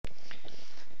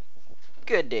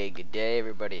Good day,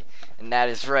 everybody. And that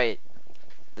is right.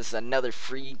 This is another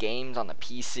free games on the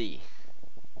PC.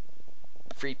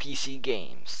 Free PC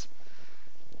games.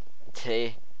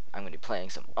 Today, I'm going to be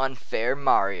playing some Unfair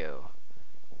Mario.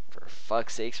 For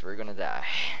fuck's sakes, we're gonna die.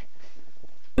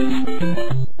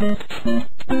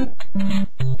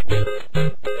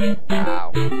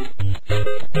 Ow.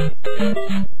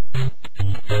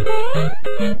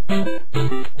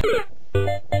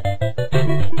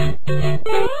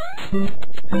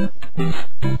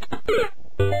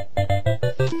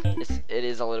 It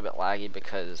is a little bit laggy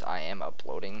because I am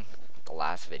uploading the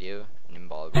last video in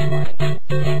Involved Rewind.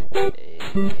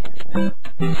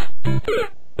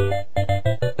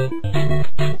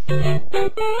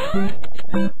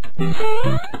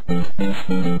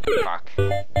 Fuck.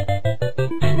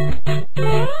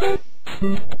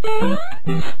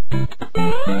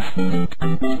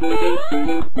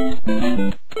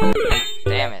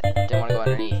 Damn it, didn't want to go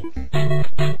underneath.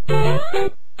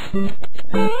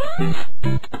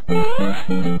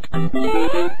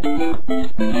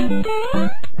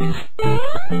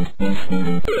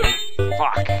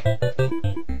 Fuck.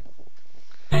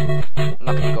 I'm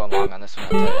not gonna go long on this one,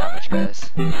 I'll tell you that much, guys.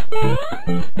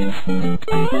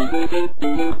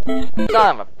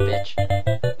 Son of a bitch.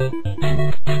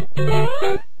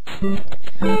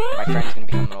 My friend's gonna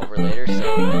be coming over later, so...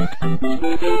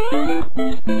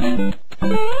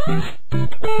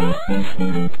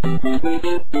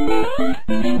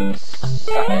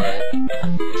 Suck it.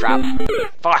 Drop.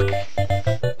 Fuck!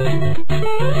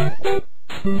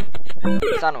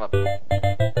 Son of a...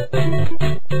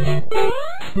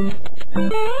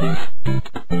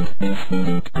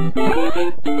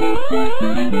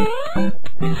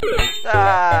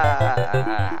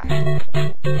 Ah!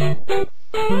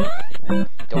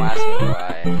 Don't ask me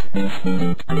why.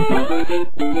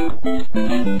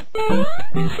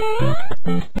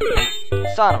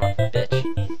 Son of a bitch.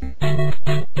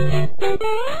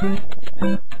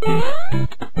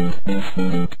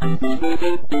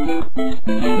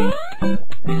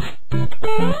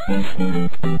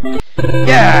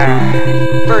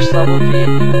 Yeah! First level beat.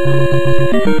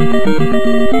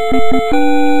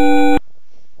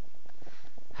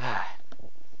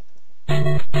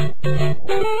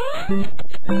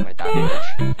 I'm gonna die, bitch.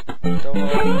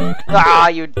 Ah,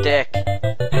 you dick!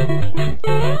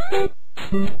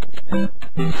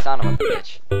 Son of a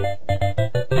bitch.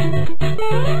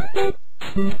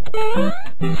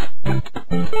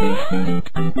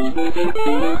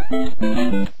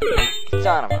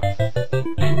 Son of a...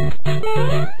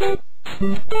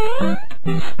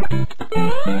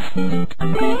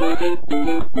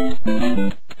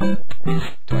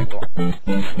 Do I go on?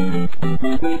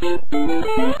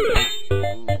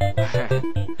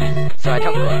 So I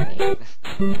don't go underneath.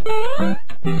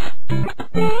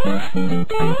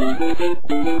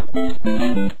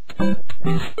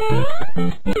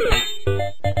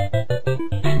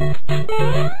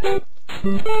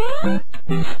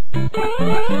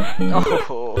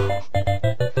 Oh.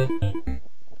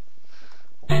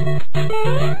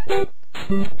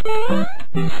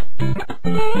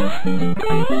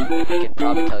 I could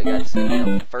probably tell you guys this is gonna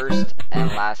be the first and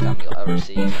last time you'll ever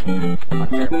see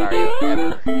Unfair Mario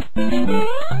ever.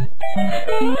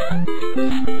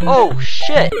 Oh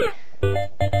shit!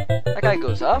 That guy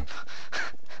goes up?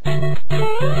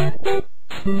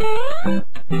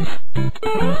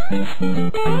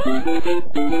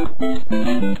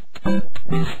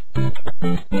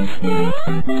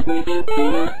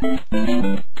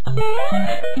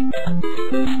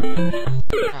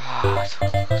 Ah, so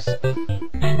close.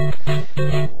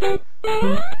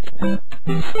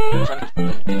 I'm trying to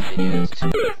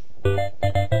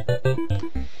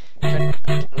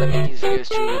limit these videos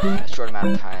to a short amount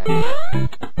of time.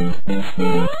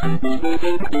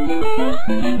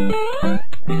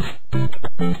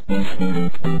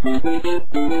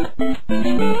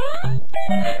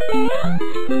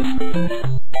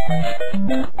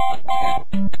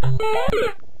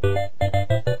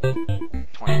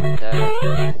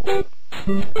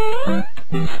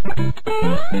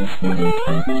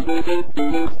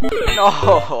 No!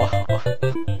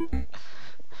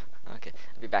 Okay,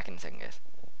 I'll be back in a second, guys.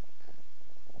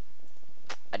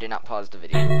 I did not pause the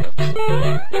video.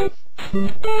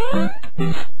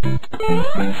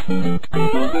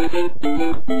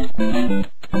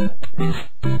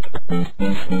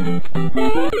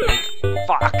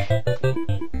 Fuck!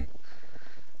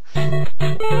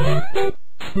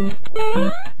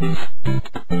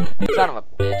 Son of a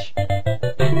bitch.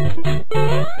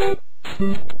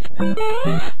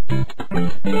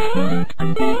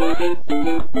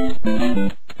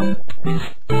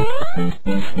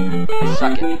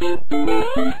 Suck it.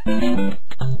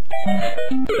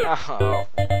 Oh.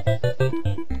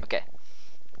 Okay.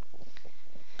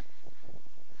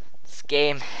 This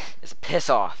game is a piss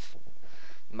off.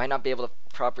 You might not be able to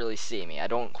properly see me. I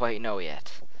don't quite know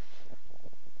yet.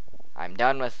 I'm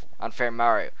done with Unfair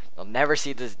Mario. You'll never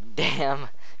see this damn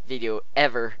video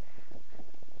ever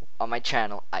on my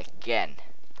channel again.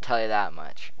 I'll tell you that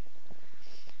much.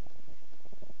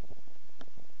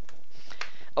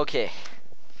 Okay.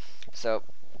 So,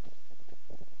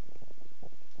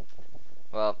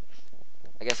 well,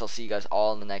 I guess I'll see you guys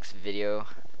all in the next video.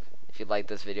 If you like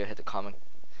this video, hit the comment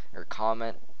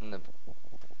in the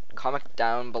comment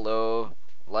down below,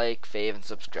 like, fave, and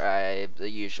subscribe, the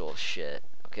usual shit.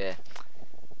 Okay,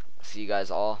 see you guys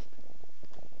all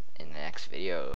in the next video.